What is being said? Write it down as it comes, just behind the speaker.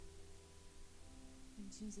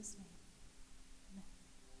Jesus' name, amen.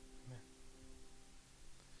 Amen.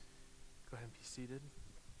 Go ahead and be seated.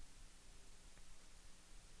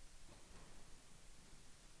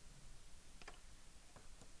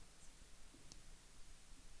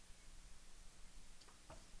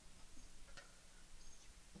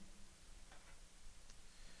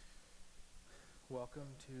 Welcome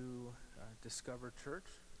to Discover Church.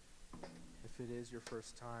 If it is your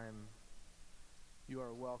first time, you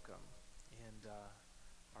are welcome. And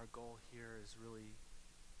our goal here is really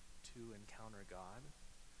to encounter God.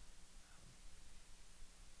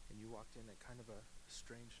 And you walked in at kind of a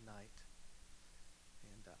strange night.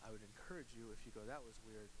 And I would encourage you, if you go, that was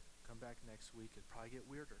weird, come back next week. It'd probably get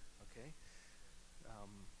weirder, okay?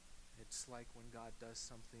 It's like when God does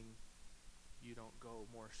something, you don't go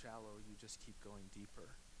more shallow, you just keep going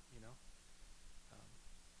deeper, you know?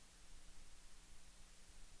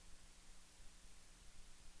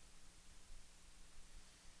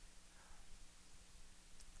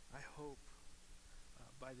 I hope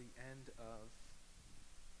by the end of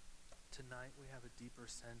tonight we have a deeper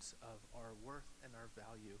sense of our worth and our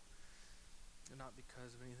value. And not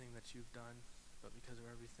because of anything that you've done, but because of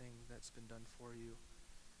everything that's been done for you.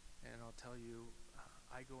 And I'll tell you,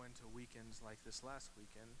 I go into weekends like this last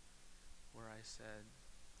weekend where I said,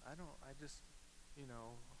 I would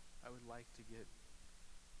like to get,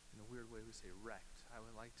 in a weird way we say wrecked. I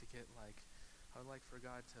would like for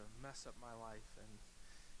God to mess up my life and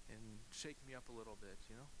shake me up a little bit,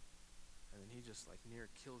 you know? And then he just like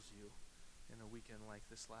near kills you in a weekend like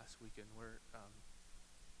this last weekend where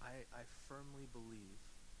I firmly believe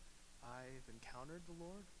I've encountered the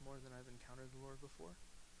Lord more than I've encountered the Lord before.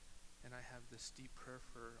 And I have this deep prayer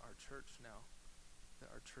for our church now,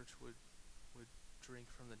 that our church would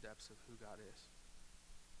drink from the depths of who God is.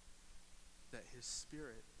 That his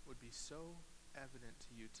Spirit would be so evident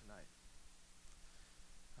to you tonight.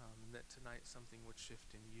 And that tonight something would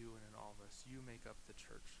shift in you and in all of us. You make up the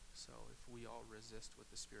church. So if we all resist what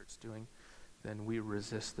the Spirit's doing, then we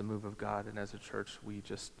resist the move of God. And as a church, we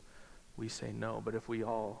say no. But if we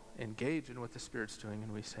all engage in what the Spirit's doing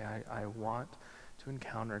and we say, I want to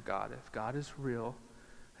encounter God. If God is real,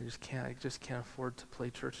 I just can't afford to play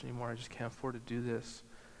church anymore. I just can't afford to do this.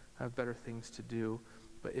 I have better things to do.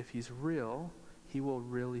 But if he's real, he will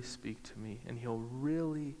really speak to me and he'll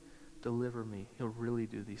really deliver me. He'll really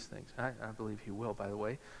do these things. I believe he will, by the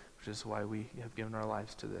way, which is why we have given our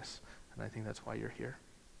lives to this. And I think that's why you're here.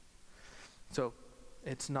 So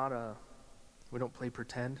it's not we don't play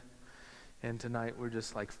pretend. And tonight we're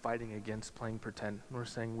just like fighting against playing pretend. We're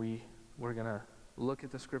saying we're going to look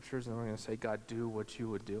at the scriptures and we're going to say, God, do what you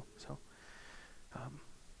would do. So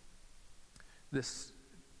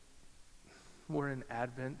we're in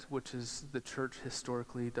Advent, which is the church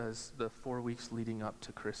historically does the 4 weeks leading up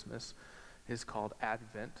to Christmas is called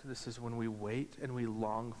Advent. This is when we wait and we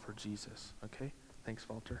long for Jesus. Okay? Thanks,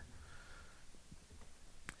 Walter.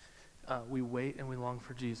 We wait and we long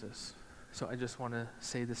for Jesus. So I just want to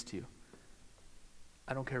say this to you.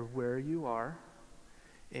 I don't care where you are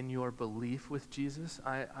in your belief with Jesus.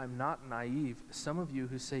 I'm not naive. Some of you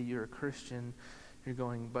who say you're a Christian, you're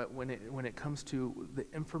going, but when it comes to the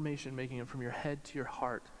information, making it from your head to your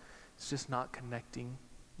heart, it's just not connecting.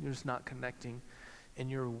 You're just not connecting.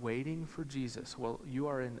 And you're waiting for Jesus. Well, you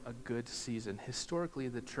are in a good season. Historically,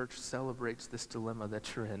 the church celebrates this dilemma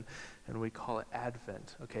that you're in, and we call it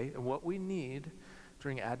Advent, okay? And what we need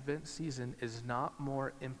during Advent season is not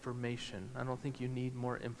more information. I don't think you need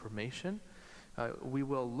more information. We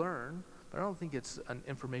will learn, but I don't think it's an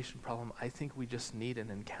information problem. I think we just need an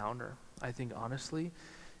encounter. I think, honestly,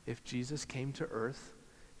 if Jesus came to earth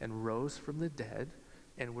and rose from the dead,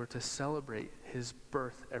 and we're to celebrate his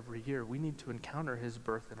birth every year, we need to encounter his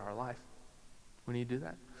birth in our life. We need to do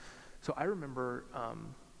that. So I remember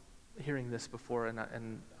hearing this before, and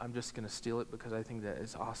I'm just going to steal it because I think that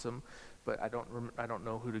is awesome, but I don't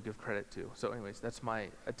know who to give credit to. So anyways, that's my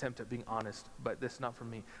attempt at being honest, but this is not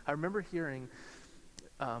from me. I remember hearing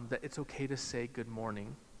that it's okay to say good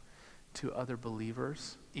morning to other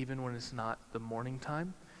believers, even when it's not the morning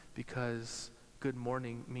time, because good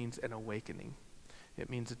morning means an awakening. It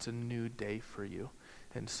means it's a new day for you.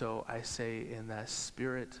 And so I say, in that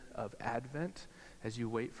spirit of Advent, as you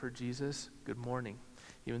wait for Jesus, good morning.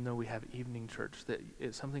 Even though we have evening church, that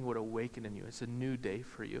something would awaken in you. It's a new day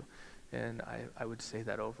for you. And I would say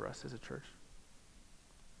that over us as a church.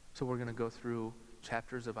 So we're going to go through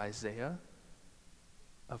chapters of Isaiah,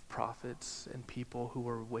 of prophets and people who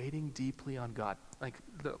were waiting deeply on God,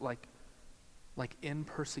 like in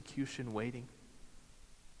persecution waiting.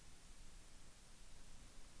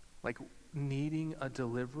 Like needing a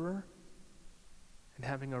deliverer, and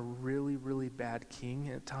having a really, really bad king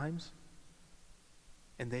at times.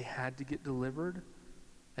 And they had to get delivered,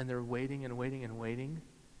 and they're waiting and waiting and waiting.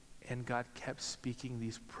 And God kept speaking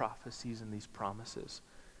these prophecies and these promises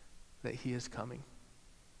that he is coming.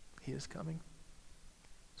 He is coming.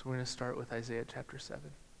 So we're going to start with Isaiah chapter 7.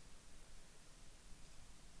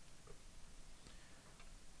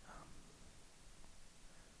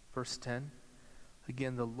 Verse 10.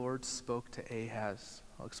 Again, the Lord spoke to Ahaz.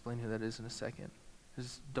 I'll explain who that is in a second.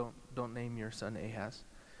 Just don't name your son Ahaz.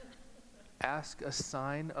 Ask a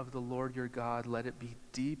sign of the Lord your God. Let it be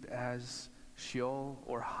deep as Sheol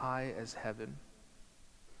or high as heaven.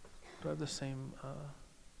 Do I have the same?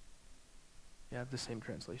 I have the same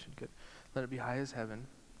translation. Good. Let it be high as heaven.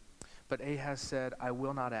 But Ahaz said, I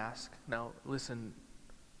will not ask. Now, listen.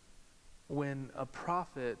 When a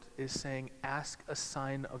prophet is saying, ask a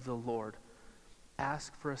sign of the Lord,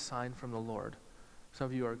 ask for a sign from the Lord. Some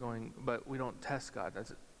of you are going, but we don't test God.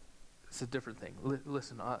 It's a different thing.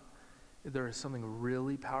 Listen, there is something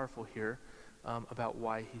really powerful here about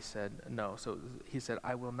why he said no. So he said,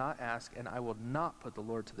 I will not ask, and I will not put the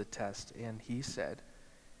Lord to the test. And he said,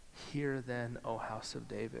 hear then, O house of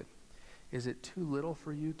David. Is it too little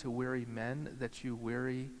for you to weary men that you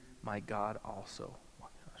weary my God also? Oh my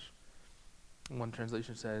gosh. One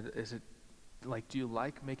translation said, is it like, do you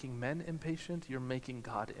like making men impatient? You're making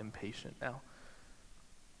God impatient now.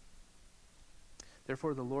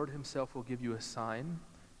 Therefore the Lord himself will give you a sign.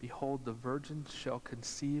 Behold, the virgin shall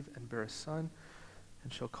conceive and bear a son,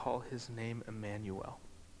 and shall call his name Emmanuel.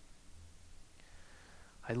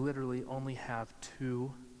 I literally only have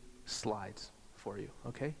 2 slides for you,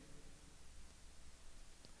 okay?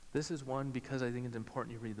 This is one because I think it's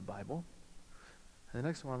important you read the Bible. And the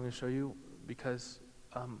next one I'm going to show you because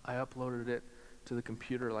I uploaded it to the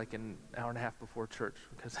computer like an hour and a half before church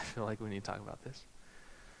because I feel like we need to talk about this.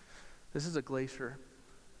 This is a glacier.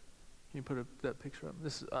 Can you put that picture up?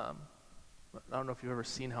 This, I don't know if you've ever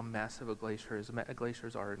seen how massive a glacier is.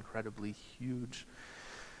 Glaciers are incredibly huge.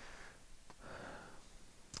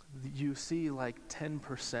 You see like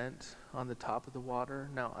 10% on the top of the water.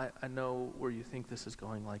 Now, I know where you think this is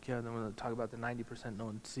going. Like, yeah, then we're going to talk about the 90% no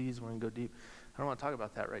one sees. We're going to go deep. I don't want to talk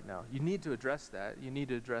about that right now. You need to address that. You need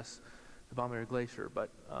to address the Ballmary Glacier, but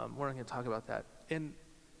we're not going to talk about that. And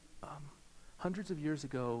hundreds of years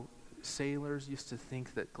ago, sailors used to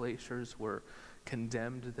think that glaciers were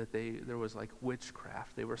condemned, that there was like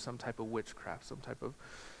witchcraft. They were some type of witchcraft, some type of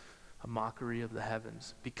a mockery of the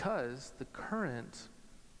heavens. Because the current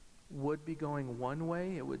would be going one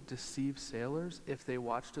way, it would deceive sailors if they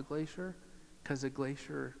watched a glacier, because a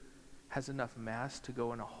glacier has enough mass to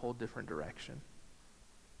go in a whole different direction.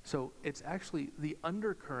 So it's actually the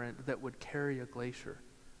undercurrent that would carry a glacier.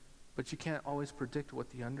 But you can't always predict what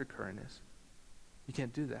the undercurrent is. You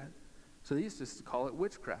can't do that. So they used to call it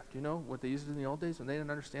witchcraft. You know what they used in the old days when they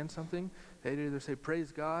didn't understand something? They'd either say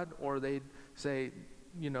praise God or they'd say,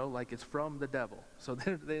 like it's from the devil. So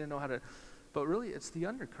they didn't know how to, but really it's the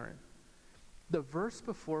undercurrent. The verse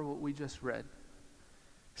before what we just read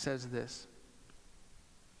says this,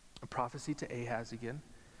 a prophecy to Ahaz again.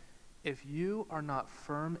 If you are not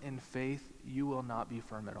firm in faith, you will not be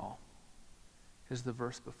firm at all, is the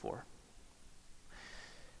verse before.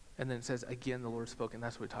 And then it says, again, the Lord spoke, and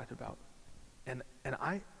that's what we talked about. And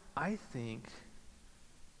I think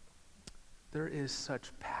there is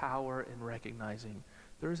such power in recognizing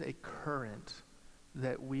there is a current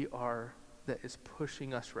that is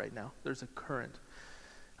pushing us right now. There's a current.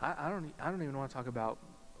 I don't even want to talk about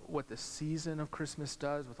what the season of Christmas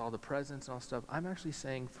does with all the presents and all stuff. I'm actually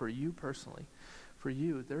saying for you personally,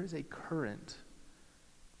 there is a current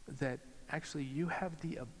that actually you have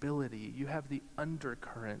the ability, you have the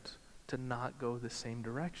undercurrent to not go the same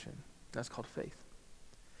direction. That's called faith.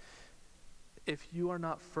 If you are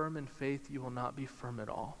not firm in faith, you will not be firm at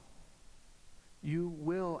all. You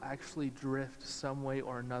will actually drift some way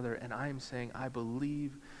or another, and I am saying I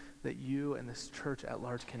believe that you and this church at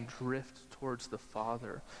large can drift towards the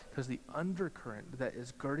Father, because the undercurrent that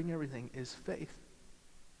is girding everything is faith.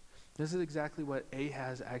 This is exactly what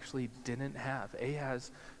Ahaz actually didn't have.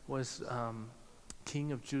 Ahaz was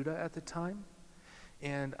king of Judah at the time,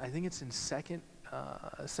 and I think it's in Second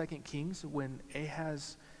Kings when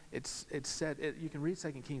Ahaz, it's said, you can read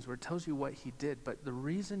 2 Kings where it tells you what he did, but the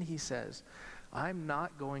reason he says, I'm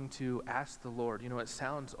not going to ask the Lord, it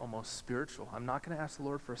sounds almost spiritual. I'm not going to ask the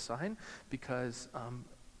Lord for a sign because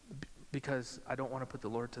I don't want to put the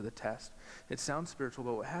Lord to the test. It sounds spiritual,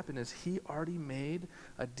 but what happened is he already made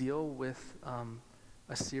a deal with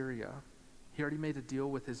Assyria. He already made a deal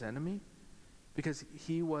with his enemy, because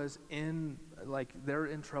he was they're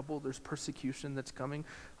in trouble. There's persecution that's coming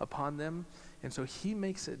upon them. And so he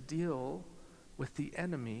makes a deal with the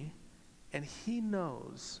enemy, and he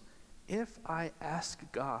knows, if I ask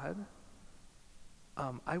God,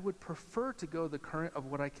 I would prefer to go the current of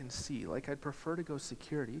what I can see. Like, I'd prefer to go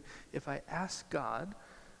security. If I ask God,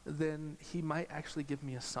 then he might actually give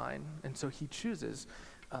me a sign. And so he chooses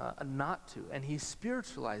not to, and he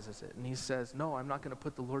spiritualizes it, and he says, no, I'm not going to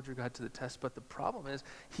put the Lord your God to the test. But the problem is,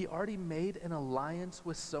 he already made an alliance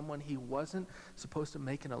with someone he wasn't supposed to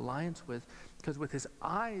make an alliance with, because with his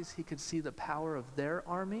eyes he could see the power of their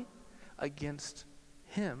army against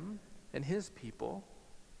him and his people,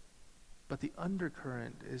 but the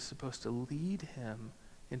undercurrent is supposed to lead him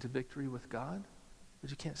into victory with God. But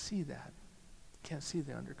you can't see that. You can't see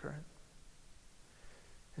the undercurrent.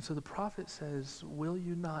 And so the prophet says, will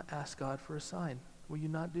you not ask God for a sign? Will you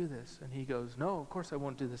not do this? And he goes, no, of course I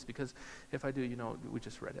won't do this, because if I do, we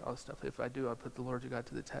just read it, all this stuff. If I do, I'll put the Lord your God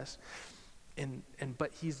to the test.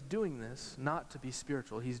 But he's doing this not to be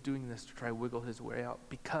spiritual. He's doing this to try to wiggle his way out,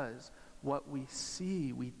 because what we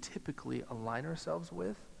see, we typically align ourselves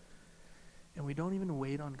with, and we don't even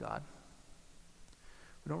wait on God.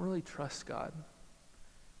 We don't really trust God.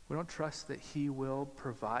 We don't trust that he will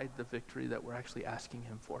provide the victory that we're actually asking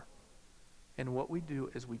him for. And what we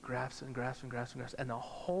do is we grasp and grasp and grasp and grasp. And the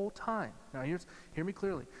whole time, now hear me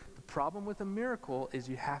clearly. The problem with a miracle is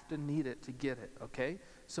you have to need it to get it, okay?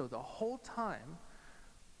 So the whole time,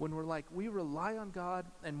 when we rely on God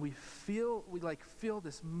and we feel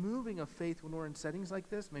this moving of faith when we're in settings like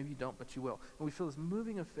this. Maybe you don't, but you will. And we feel this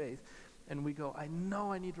moving of faith, and we go, I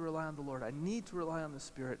know I need to rely on the Lord. I need to rely on the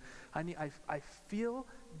Spirit. I feel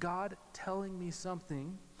God telling me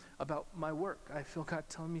something about my work. I feel God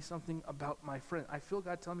telling me something about my friend. I feel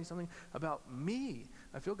God telling me something about me.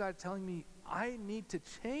 I feel God telling me I need to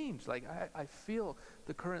change. I feel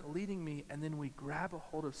the current leading me, and then we grab a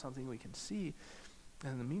hold of something we can see.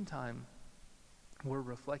 And in the meantime, we're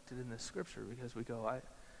reflected in this scripture, because we go,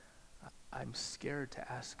 I'm scared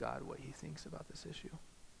to ask God what he thinks about this issue.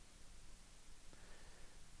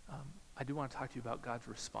 I do want to talk to you about God's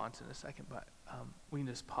response in a second, but we can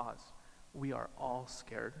just pause. We are all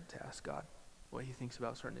scared to ask God what he thinks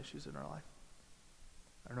about certain issues in our life.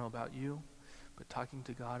 I don't know about you, but talking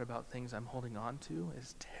to God about things I'm holding on to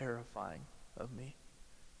is terrifying of me.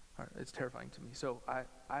 It's terrifying to me. So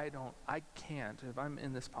I can't, if I'm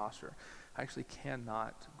in this posture, I actually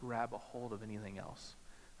cannot grab a hold of anything else.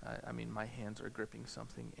 My hands are gripping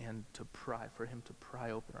something, and for him to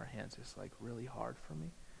pry open our hands is really hard for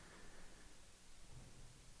me.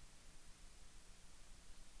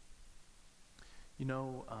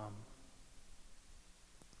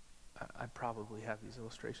 I probably have these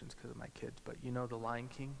illustrations because of my kids, but The Lion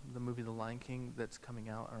King, the movie The Lion King that's coming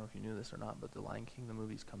out. I don't know if you knew this or not, but The Lion King, the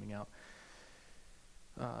movie's coming out.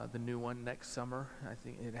 The new one next summer. I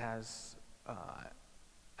think it has,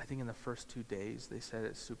 I think in the first 2 days, they said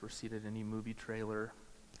it superseded any movie trailer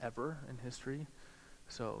ever in history.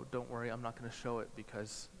 So don't worry, I'm not going to show it,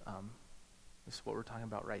 because this is what we're talking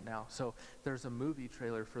about right now. So there's a movie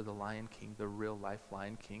trailer for The Lion King, the real life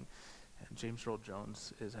Lion King. And James Earl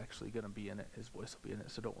Jones is actually going to be in it. His voice will be in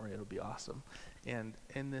it, so don't worry, it'll be awesome. And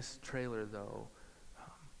in this trailer, though,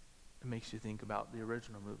 it makes you think about the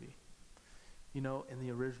original movie. In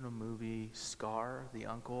the original movie, Scar, the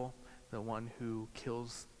uncle, the one who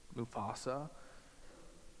kills Mufasa,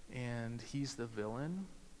 and he's the villain.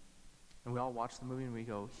 And we all watch the movie and we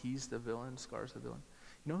go, he's the villain, Scar's the villain.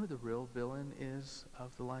 You know who the real villain is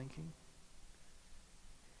of The Lion King?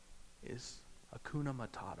 Is Hakuna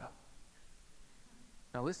Matata.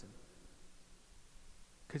 Now listen,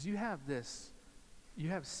 because you have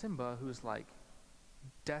Simba, who's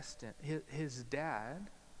destined. His dad,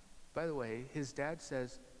 by the way, his dad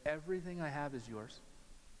says, everything I have is yours.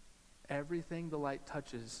 Everything the light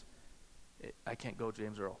touches, I can't go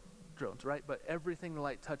James Earl Jones, right? But everything the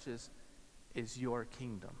light touches is your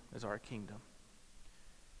kingdom, is our kingdom.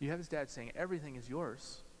 You have his dad saying, everything is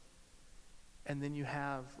yours. And then you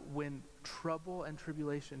have, when trouble and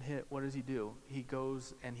tribulation hit, what does he do? He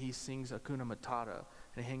goes and he sings Hakuna Matata,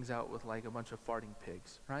 and he hangs out with a bunch of farting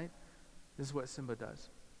pigs, right? This is what Simba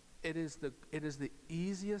does. It is the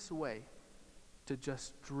easiest way to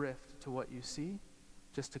just drift to what you see,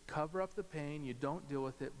 just to cover up the pain. You don't deal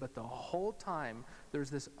with it, but the whole time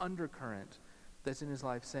there's this undercurrent that's in his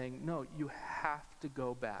life saying, no, you have to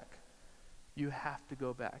go back. You have to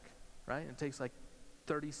go back, right? It takes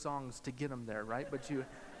 30 songs to get him there, right? But you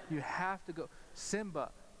have to go.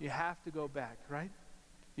 Simba, you have to go back, right?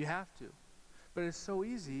 You have to. But it's so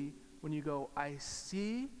easy when you go, I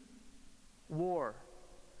see war.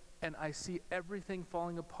 and I see everything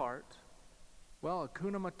falling apart, well,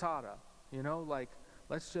 Hakuna Matata, like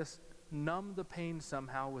let's just numb the pain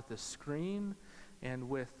somehow with the screen and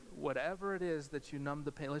with whatever it is that you numb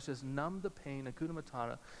the pain. Let's just numb the pain, Hakuna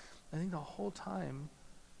Matata. I think the whole time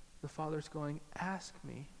the Father's going, ask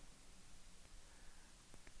me.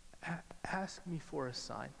 Ask me for a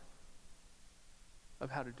sign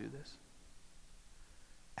of how to do this.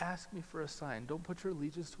 Ask me for a sign. Don't put your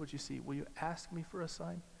allegiance to what you see. Will you ask me for a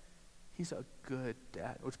sign? He's a good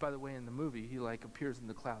dad. Which, by the way, in the movie, he appears in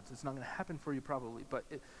the clouds. It's not going to happen for you probably, but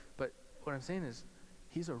what I'm saying is,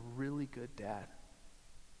 he's a really good dad.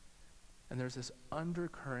 And there's this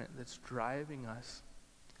undercurrent that's driving us,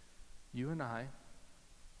 you and I.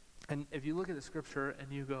 And if you look at the scripture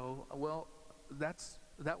and you go, well,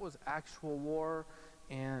 that was actual war,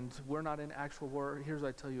 and we're not in actual war. Here's what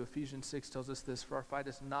I tell you. Ephesians 6 tells us this: for our fight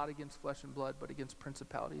is not against flesh and blood, but against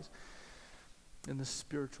principalities in the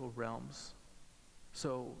spiritual realms.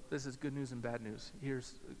 So this is good news and bad news.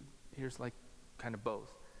 Here's kind of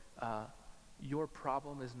both. Your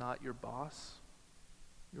problem is not your boss.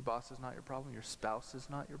 Your boss is not your problem. Your spouse is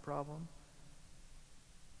not your problem.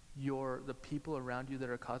 The people around you that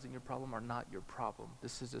are causing your problem are not your problem.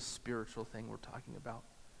 This is a spiritual thing we're talking about.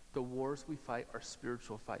 The wars we fight are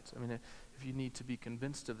spiritual fights. I mean, if you need to be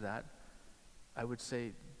convinced of that, I would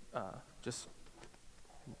say just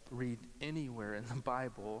read anywhere in the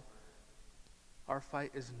Bible. Our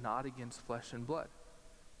fight is not against flesh and blood.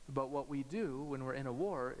 But what we do when we're in a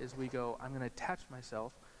war is we go, I'm going to attach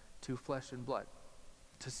myself to flesh and blood,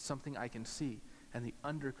 to something I can see. And the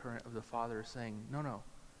undercurrent of the Father is saying, no,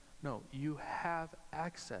 you have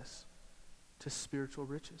access to spiritual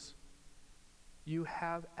riches. You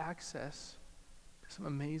have access to some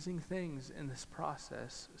amazing things in this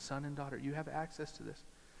process, son and daughter. You have access to this.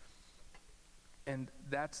 And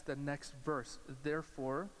that's the next verse.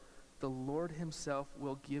 Therefore, the Lord himself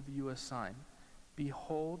will give you a sign.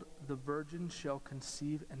 Behold, the virgin shall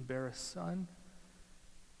conceive and bear a son,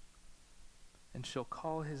 and shall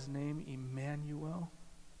call his name Emmanuel,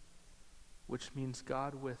 which means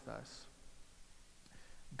God with us.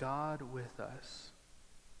 God with us.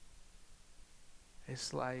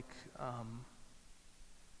 It's like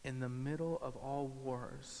in the middle of all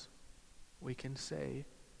wars, we can say,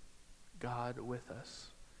 God with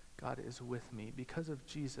us. God is with me. Because of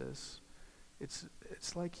Jesus,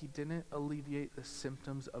 it's like he didn't alleviate the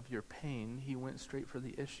symptoms of your pain. He went straight for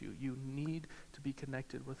the issue. You need to be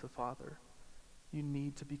connected with the Father. You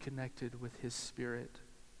need to be connected with his Spirit.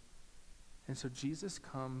 And so Jesus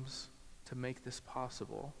comes to make this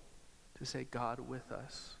possible, to say God with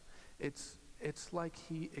us. It's like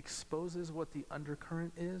he exposes what the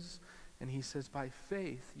undercurrent is, and he says, by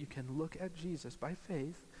faith, you can look at Jesus. By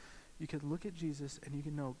faith, you can look at Jesus and you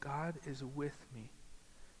can know God is with me.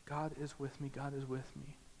 God is with me. God is with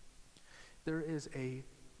me. There is a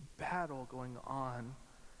battle going on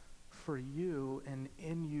for you and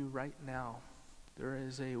in you right now. There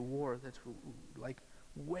is a war that's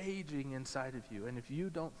waging inside of you. And if you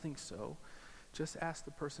don't think so, just ask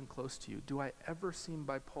the person close to you, do I ever seem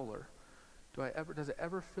bipolar? Does it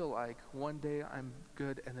ever feel like one day I'm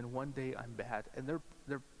good and then one day I'm bad? And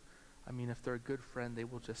if they're a good friend, they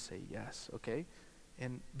will just say yes, okay?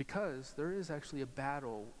 And because there is actually a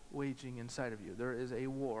battle waging inside of you. There is a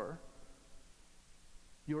war.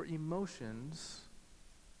 Your emotions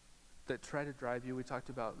that try to drive you, we talked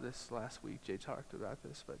about this last week, Jay talked about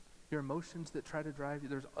this, but your emotions that try to drive you,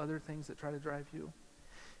 there's other things that try to drive you.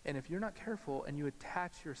 And if you're not careful and you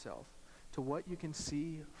attach yourself to what you can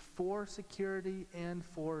see for security and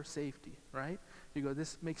for safety, right? You go,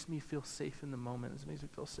 this makes me feel safe in the moment. This makes me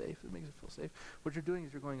feel safe. It makes me feel safe. What you're doing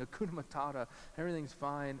is you're going, Hakuna Matata, everything's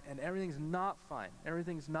fine, and everything's not fine.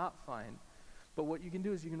 Everything's not fine. But what you can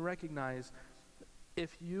do is you can recognize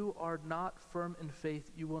if you are not firm in faith,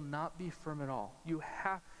 you will not be firm at all.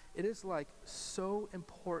 It is so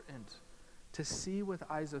important to see with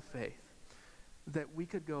eyes of faith that we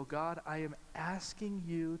could go, God, I am asking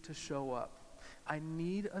you to show up. I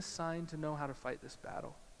need a sign to know how to fight this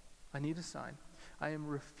battle. I need a sign. I am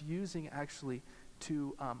refusing actually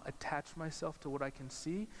to attach myself to what I can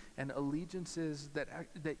see and allegiances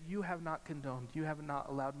that you have not condoned. You have not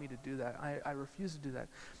allowed me to do that. I refuse to do that.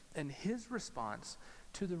 And his response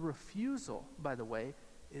to the refusal, by the way,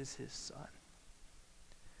 is his son.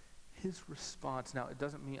 His response, now it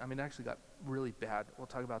doesn't mean, it actually got really bad. We'll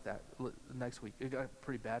talk about that next week. It got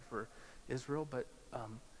pretty bad for Israel, but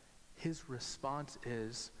his response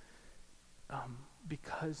is,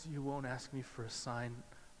 because you won't ask me for a sign,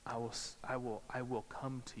 I will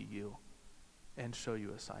come to you and show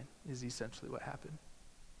you a sign, is essentially what happened.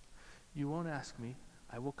 You won't ask me,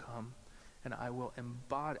 I will come and I will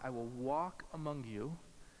walk among you,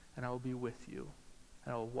 and I will be with you.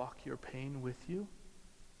 And I will walk your pain with you,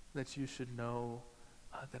 that you should know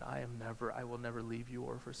that I will never leave you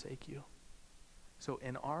or forsake you. So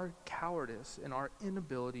in our cowardice, in our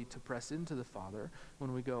inability to press into the Father,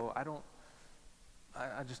 when we go,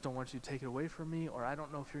 I just don't want you to take it away from me, or I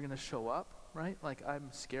don't know if you're going to show up, right? Like, I'm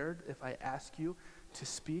scared if I ask you to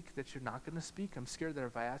speak that you're not going to speak. I'm scared that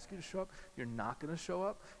if I ask you to show up, you're not going to show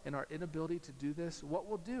up. In our inability to do this, what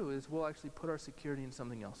we'll do is we'll actually put our security in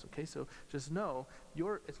something else, okay? So just know,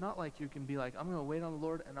 it's not like you can be like, I'm going to wait on the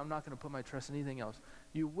Lord and I'm not going to put my trust in anything else.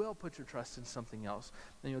 You will put your trust in something else.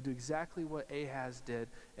 And you'll do exactly what Ahaz did,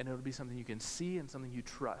 and it'll be something you can see and something you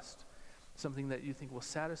trust. Something that you think will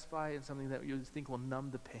satisfy and something that you think will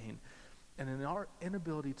numb the pain. And in our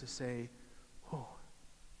inability to say,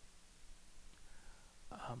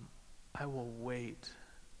 I will wait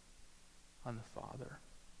on the Father.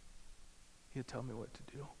 He'll tell me what to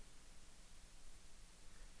do.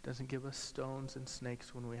 He doesn't give us stones and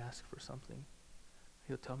snakes when we ask for something.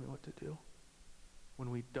 He'll tell me what to do.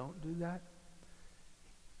 When we don't do that,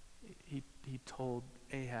 he told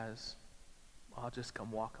Ahaz, I'll just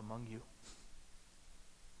come walk among you.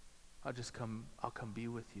 I'll come be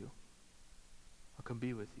with you. I'll come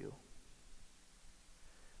be with you.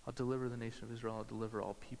 I'll deliver the nation of Israel. I'll deliver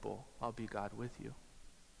all people. I'll be God with you.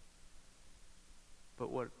 But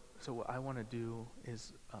what I want to do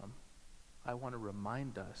is I want to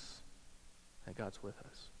remind us that God's with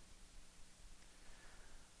us.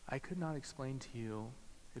 I could not explain to you,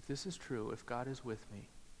 if this is true, if God is with me,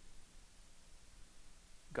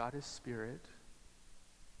 God is spirit,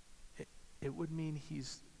 it would mean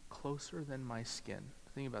he's closer than my skin.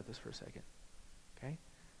 Think about this for a second, okay?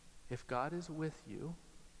 If God is with you,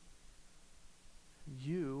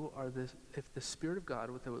 if the Spirit of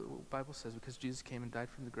God, what the Bible says, because Jesus came and died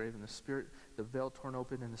from the grave, and the veil torn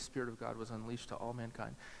open, and the Spirit of God was unleashed to all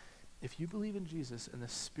mankind. If you believe in Jesus and the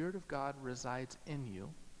Spirit of God resides in you,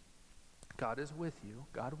 God is with you,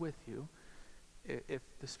 God with you, if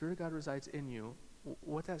the Spirit of God resides in you,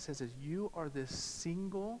 what that says is you are the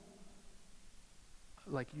single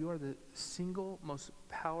most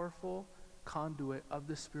powerful conduit of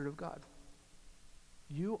the Spirit of God.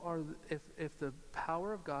 You are, if the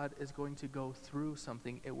power of God is going to go through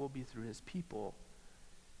something, it will be through his people.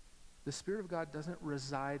 The Spirit of God doesn't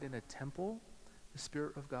reside in a temple. The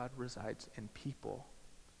Spirit of God resides in people.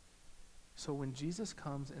 So when Jesus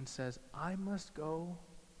comes and says, I must go,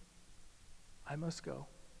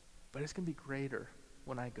 but it's going to be greater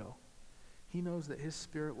when I go. He knows that his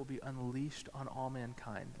Spirit will be unleashed on all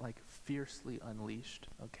mankind, like fiercely unleashed,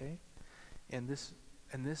 okay? And this,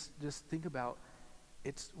 just think about,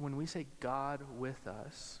 it's when we say God with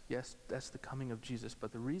us, yes, that's the coming of Jesus,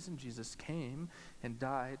 but the reason Jesus came and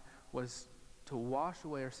died was to wash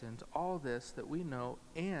away our sins, all this that we know,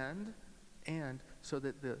 and so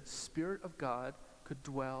that the Spirit of God could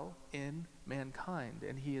dwell in mankind,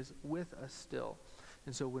 and he is with us still.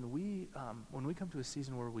 And so when we come to a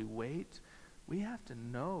season where we wait, we have to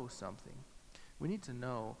know something. We need to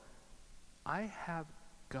know, I have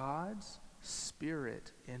God's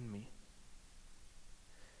Spirit in me.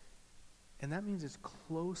 And that means it's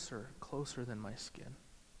closer than my skin.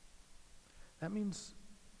 That means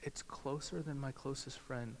it's closer than my closest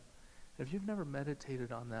friend. If you've never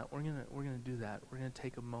meditated on that, we're gonna do that. We're gonna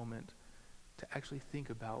take a moment to actually think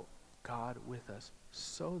about God with us,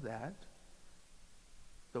 so that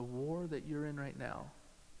the war that you're in right now,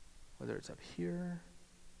 whether it's up here,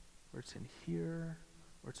 or it's in here,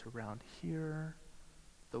 or it's around here,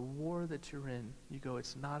 the war that you're in, you go,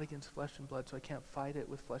 it's not against flesh and blood, so I can't fight it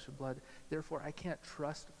with flesh and blood. Therefore, I can't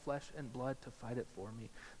trust flesh and blood to fight it for me.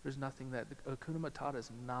 There's nothing that, Hakuna Matata is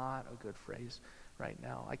not a good phrase right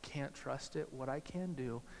now. I can't trust it. What I can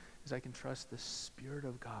do is I can trust the Spirit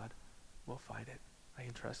of God will fight it. I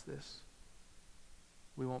can trust this.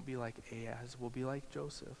 We won't be like Ahaz. We'll be like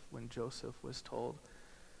Joseph. When Joseph was told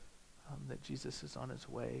that Jesus is on his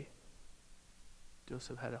way,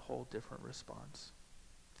 Joseph had a whole different response.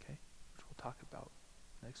 Which we'll talk about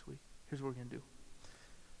next week. Here's what we're going to do.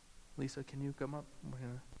 Lisa, can you come up?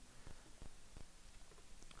 I'm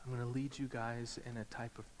going to lead you guys in a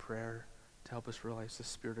type of prayer to help us realize the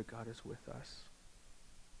Spirit of God is with us.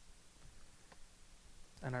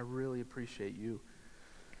 And I really appreciate you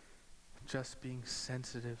just being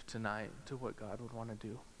sensitive tonight to what God would want to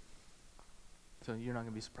do. So you're not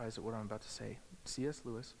going to be surprised at what I'm about to say. C.S.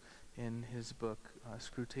 Lewis, in his book,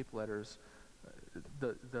 Screwtape Letters,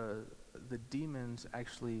 the demons,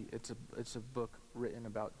 actually, it's a book written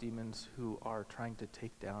about demons who are trying to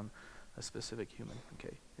take down a specific human.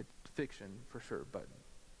 Okay, it's fiction for sure, but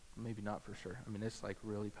maybe not for sure. I mean, it's like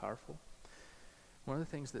really powerful. One of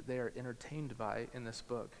the things that they are entertained by in this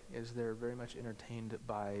book is they're very much entertained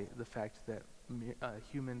by the fact that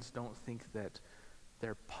humans don't think that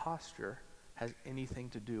their posture has anything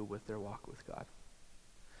to do with their walk with God.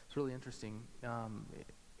 It's really interesting.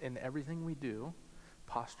 In everything we do,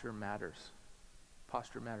 posture matters.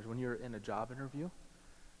 Posture matters. When you're in a job interview,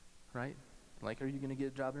 right? Like, are you going to get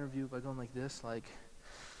a job interview by going like this? Like,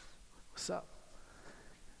 what's up?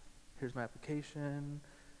 Here's my application.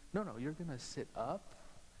 No, you're going to sit up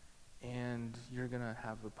and you're going to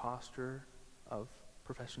have a posture of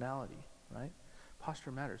professionality, right?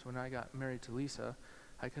 Posture matters. When I got married to Lisa,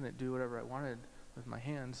 I couldn't do whatever I wanted with my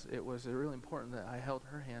hands. It was really important that I held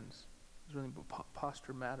her hands. It was really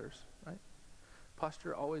posture matters, right?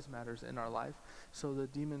 Posture always matters in our life. So the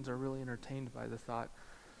demons are really entertained by the thought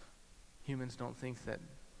humans don't think that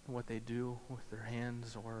what they do with their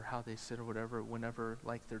hands or how they sit or whatever, whenever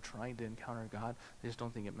like they're trying to encounter God, they just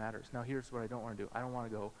don't think it matters. Now here's what I don't want to do. I don't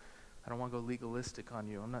want to go legalistic on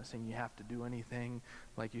you. I'm not saying you have to do anything,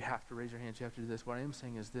 like you have to raise your hands, you have to do this. What I am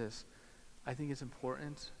saying is this. I think it's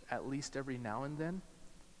important, at least every now and then,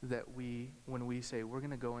 that when we say we're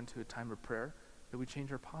going to go into a time of prayer, that we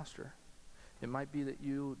change our posture. It might be that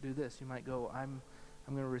you do this. You might go, I'm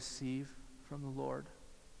going to receive from the Lord.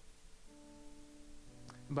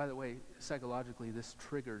 And by the way, psychologically, this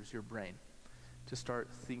triggers your brain to start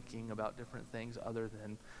thinking about different things other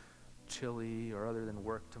than chili or other than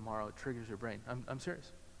work tomorrow. It triggers your brain. I'm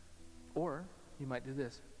serious. Or you might do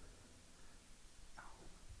this.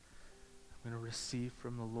 I'm going to receive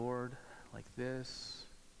from the Lord like this.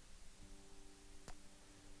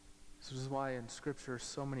 So this is why in Scripture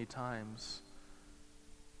so many times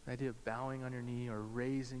the idea of bowing on your knee or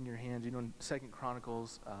raising your hands, in 2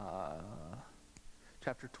 Chronicles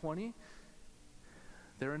chapter 20,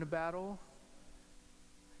 they're in a battle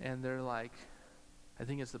and they're like, I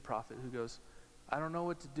think it's the prophet who goes, I don't know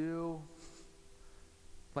what to do.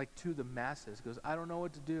 Like to the masses, goes, I don't know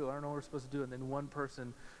what to do. I don't know what we're supposed to do. And then one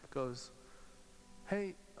person goes,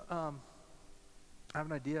 hey, I have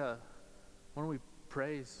an idea. Why don't we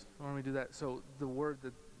praise? Why don't we do that? So the word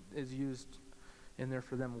that is used in there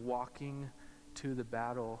for them walking to the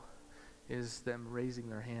battle is them raising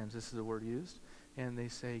their hands. This is the word used. And they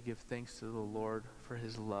say, give thanks to the Lord for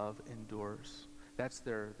his love endures. That's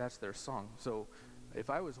their song. So if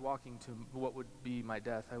I was walking to what would be my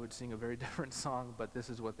death, I would sing a very different song, but this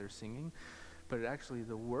is what they're singing. But actually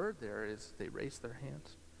the word there is they raise their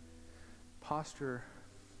hands. Posture,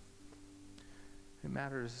 it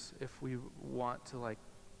matters if we want to like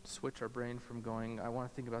switch our brain from going, I want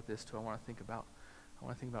to think about this to I want to think about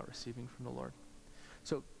receiving from the Lord.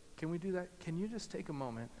 So can we do that? Can you just take a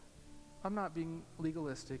moment? I'm not being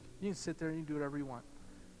legalistic. You can sit there and you can do whatever you want.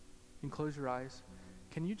 You can close your eyes.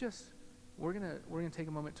 Can you just, we're gonna take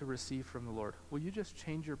a moment to receive from the Lord. Will you just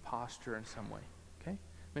change your posture in some way? Okay?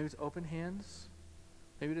 Maybe it's open hands.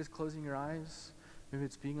 Maybe it is closing your eyes. Maybe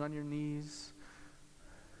it's being on your knees.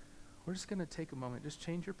 We're just gonna take a moment. Just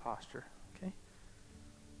change your posture. Okay?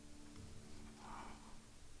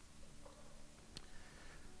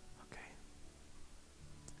 Okay.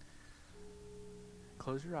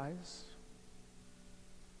 Close your eyes.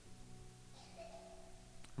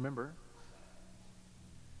 Remember,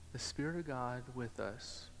 the Spirit of God with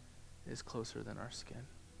us is closer than our skin.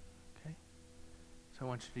 Okay? So I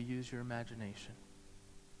want you to use your imagination.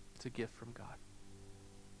 It's a gift from God.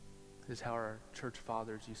 This is how our church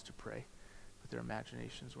fathers used to pray with their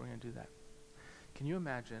imaginations. We're going to do that. Can you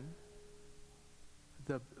imagine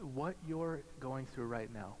what you're going through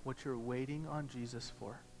right now, what you're waiting on Jesus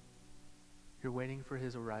for? You're waiting for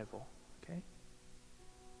his arrival, okay?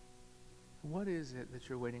 What is it that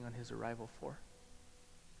you're waiting on his arrival for?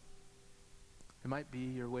 It might be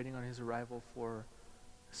you're waiting on his arrival for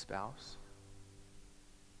a spouse.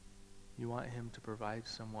 You want him to provide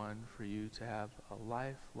someone for you to have a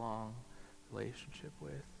lifelong relationship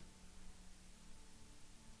with.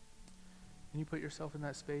 Can you put yourself in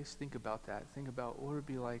that space? Think about that. Think about what it would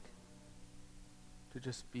be like to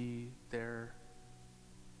just be there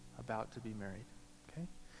about to be married. Okay?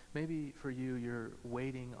 Maybe for you, you're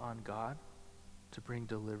waiting on God to bring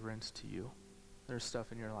deliverance to you. There's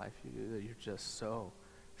stuff in your life that you're just so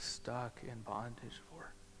stuck in bondage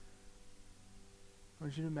for. I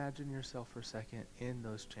want you to imagine yourself for a second in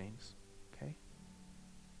those chains, okay?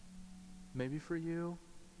 Maybe for you,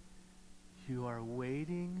 you are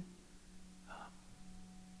waiting.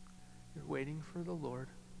 You're waiting for the Lord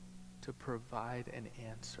to provide an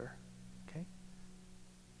answer, okay?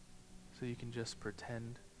 So you can just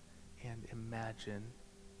pretend and imagine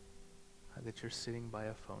that you're sitting by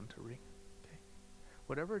a phone to ring, okay?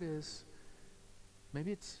 Whatever it is,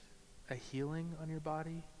 maybe it's a healing on your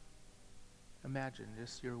body. Imagine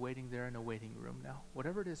just you're waiting there in a waiting room now.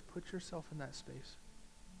 Whatever it is, put yourself in that space.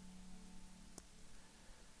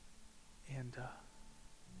 And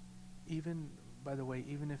even, by the way,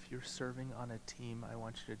 even if you're serving on a team, I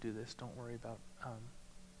want you to do this. Don't worry about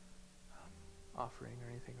offering or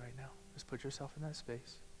anything right now. Just put yourself in that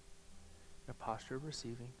space, in a posture of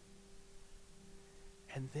receiving.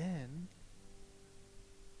 And then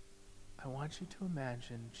I want you to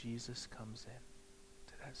imagine Jesus comes in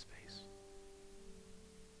to that space.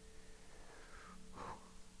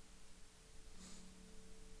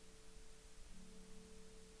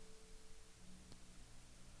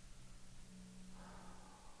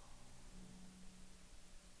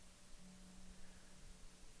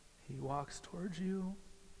 He walks towards you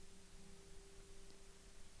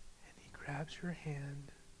and he grabs your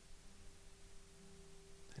hand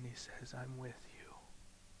and he says, I'm with you.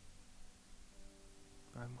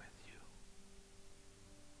 I'm with you.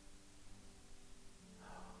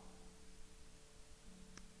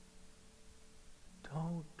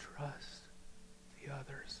 Don't trust the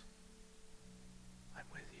others. I'm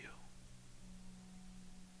with you.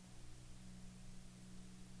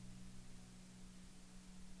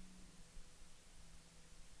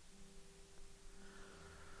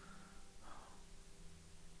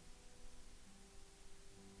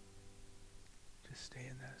 Just stay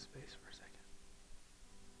in that space for a second.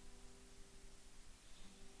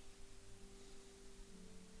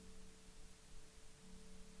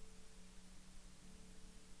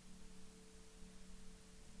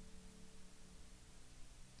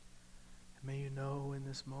 And may you know in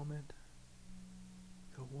this moment,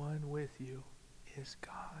 the one with you is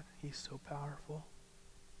God. He's so powerful.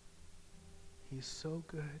 He's so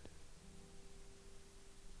good.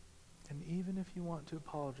 And even if you want to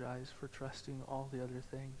apologize for trusting all the other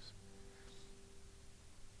things,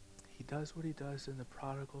 he does what he does in the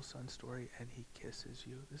prodigal son story, and he kisses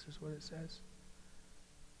you. This is what it says.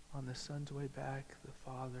 On the son's way back, the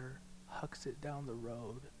father hucks it down the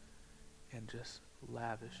road and just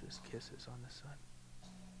lavishes kisses on the son.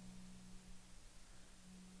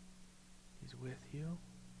 He's with you.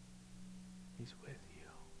 He's with you.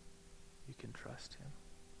 You can trust him.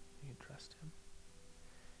 You can trust him.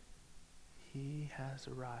 He has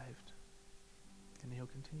arrived, and he'll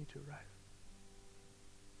continue to arrive.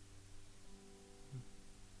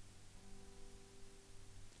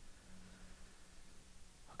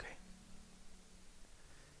 Okay.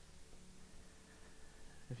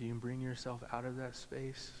 If you can bring yourself out of that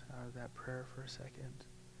space, out of that prayer for a second,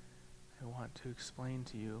 I want to explain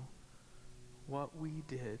to you what we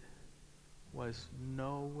did was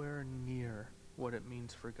nowhere near what it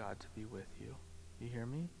means for God to be with you. You hear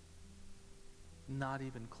me? Not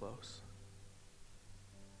even close.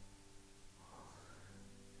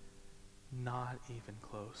 Not even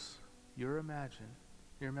close. Your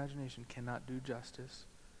imagination cannot do justice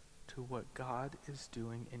to what God is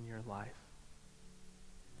doing in your life.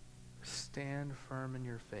 Stand firm in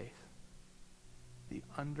your faith. The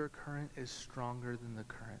undercurrent is stronger than the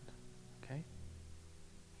current. Okay?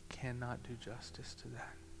 You cannot do justice to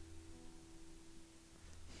that.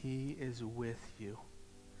 He is with you.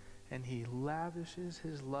 And he lavishes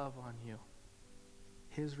his love on you.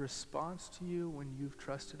 His response to you when you've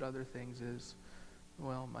trusted other things is,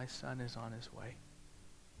 well, my son is on his way.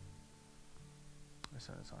 My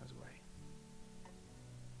son is on his way.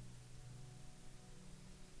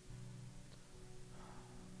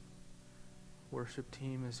 Worship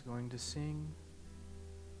team is going to sing.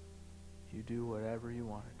 You do whatever you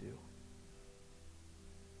want to do.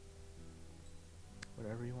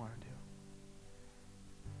 Whatever you want to do.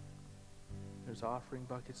 There's offering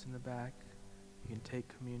buckets in the back. You can take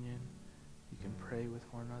communion. You can pray with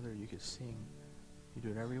one another. You can sing. You do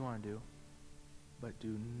whatever you want to do. But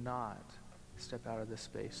do not step out of the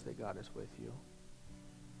space that God is with you.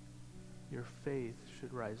 Your faith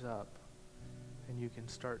should rise up, and you can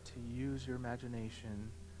start to use your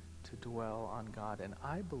imagination to dwell on God. And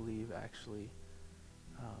I believe, actually,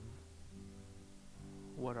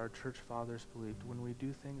 what our church fathers believed. When we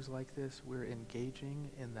do things like this, we're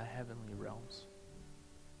engaging in the heavenly realms.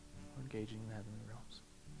 We're engaging in the heavenly realms.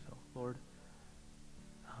 So, Lord,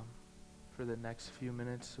 for the next few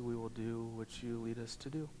minutes, we will do what you lead us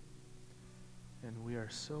to do. And we are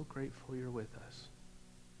so grateful you're with us.